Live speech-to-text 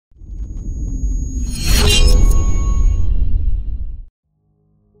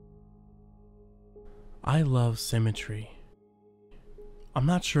I love Symmetry. I'm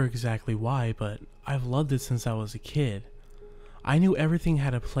not sure exactly why, but I've loved it since I was a kid. I knew everything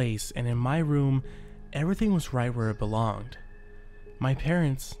had a place, and in my room, everything was right where it belonged. My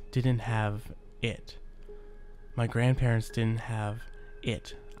parents didn't have it. My grandparents didn't have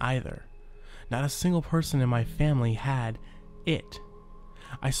it either. Not a single person in my family had it.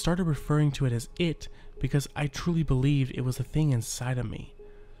 I started referring to it as it because I truly believed it was a thing inside of me.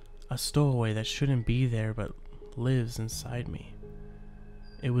 A stowaway that shouldn't be there but lives inside me.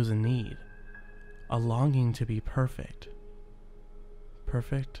 It was a need. A longing to be perfect.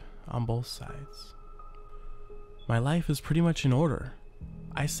 Perfect on both sides. My life is pretty much in order.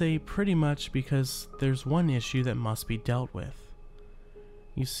 I say pretty much because there's one issue that must be dealt with.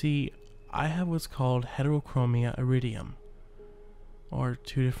 You see, I have what's called heterochromia iridium, or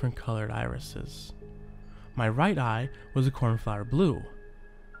two different colored irises. My right eye was a cornflower blue,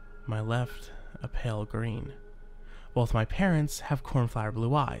 my left a pale green. Both my parents have cornflower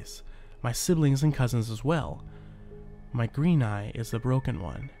blue eyes, my siblings and cousins as well. My green eye is the broken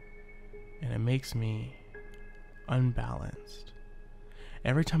one, and it makes me unbalanced.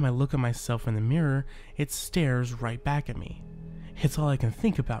 Every time I look at myself in the mirror, it stares right back at me. It's all I can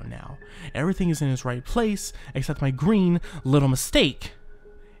think about now. Everything is in its right place, except my green little mistake.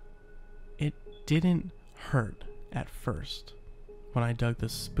 It didn't hurt at first when I dug the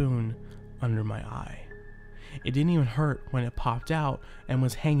spoon under my eye. It didn't even hurt when it popped out and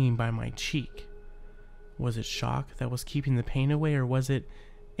was hanging by my cheek. Was it shock that was keeping the pain away, or was it?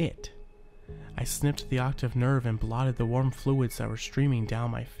 I snipped the octave nerve and blotted the warm fluids that were streaming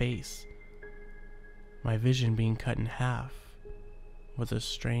down my face. My vision being cut in half was a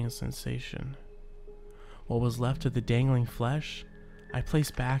strange sensation. What was left of the dangling flesh, I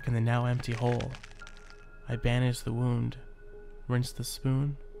placed back in the now empty hole. I bandaged the wound, rinsed the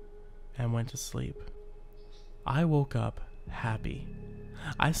spoon, and went to sleep. I woke up happy.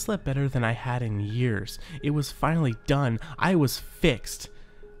 I slept better than I had in years. It was finally done. I was fixed.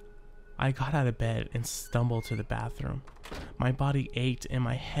 I got out of bed and stumbled to the bathroom. My body ached and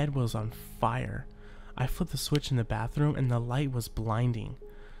my head was on fire. I flipped the switch in the bathroom and the light was blinding.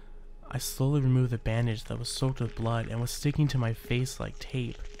 I slowly removed the bandage that was soaked with blood and was sticking to my face like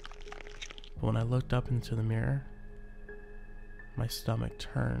tape. But when I looked up into the mirror, my stomach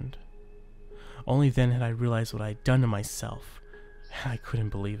turned. Only then had I realized what I had done to myself, and I couldn't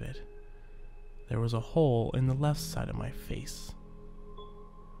believe it. There was a hole in the left side of my face,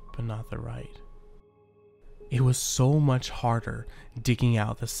 but not the right. It was so much harder digging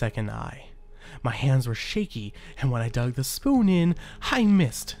out the second eye. My hands were shaky, and when I dug the spoon in, I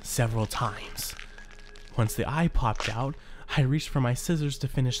missed several times. Once the eye popped out, I reached for my scissors to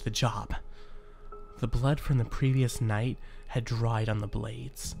finish the job. The blood from the previous night had dried on the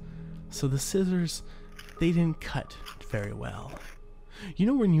blades, so the scissors, they didn't cut very well. You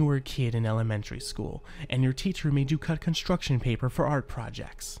know when you were a kid in elementary school, and your teacher made you cut construction paper for art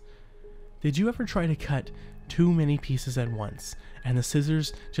projects? Did you ever try to cut too many pieces at once, and the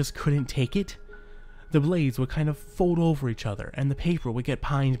scissors just couldn't take it? The blades would kind of fold over each other, and the paper would get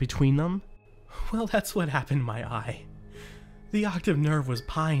pined between them? Well, that's what happened in my eye. The octave nerve was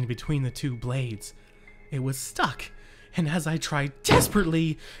pined between the two blades. It was stuck, and as I tried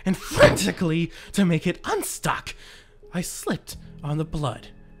desperately and frantically to make it unstuck, I slipped on the blood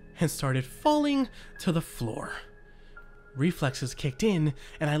and started falling to the floor. Reflexes kicked in,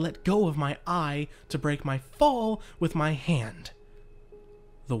 and I let go of my eye to break my fall with my hand.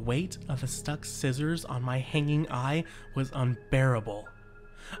 The weight of the stuck scissors on my hanging eye was unbearable.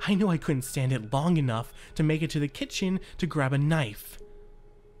 I knew I couldn't stand it long enough to make it to the kitchen to grab a knife.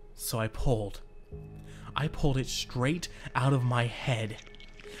 So I pulled. I pulled it straight out of my head.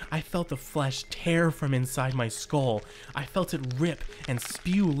 I felt the flesh tear from inside my skull. I felt it rip and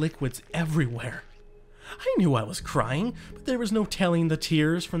spew liquids everywhere. I knew I was crying, but there was no telling the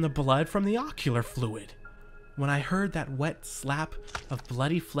tears from the blood from the ocular fluid. When I heard that wet slap of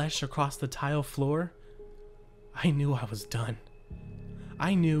bloody flesh across the tile floor, I knew I was done.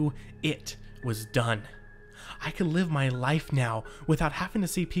 I knew it was done. I could live my life now without having to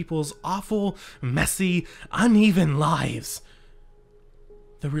see people's awful, messy, uneven lives.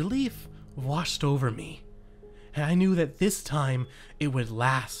 The relief washed over me, and I knew that this time it would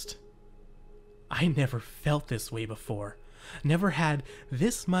last. I never felt this way before, never had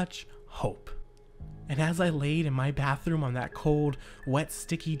this much hope. And as I laid in my bathroom on that cold, wet,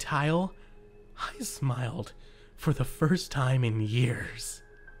 sticky tile, I smiled for the first time in years.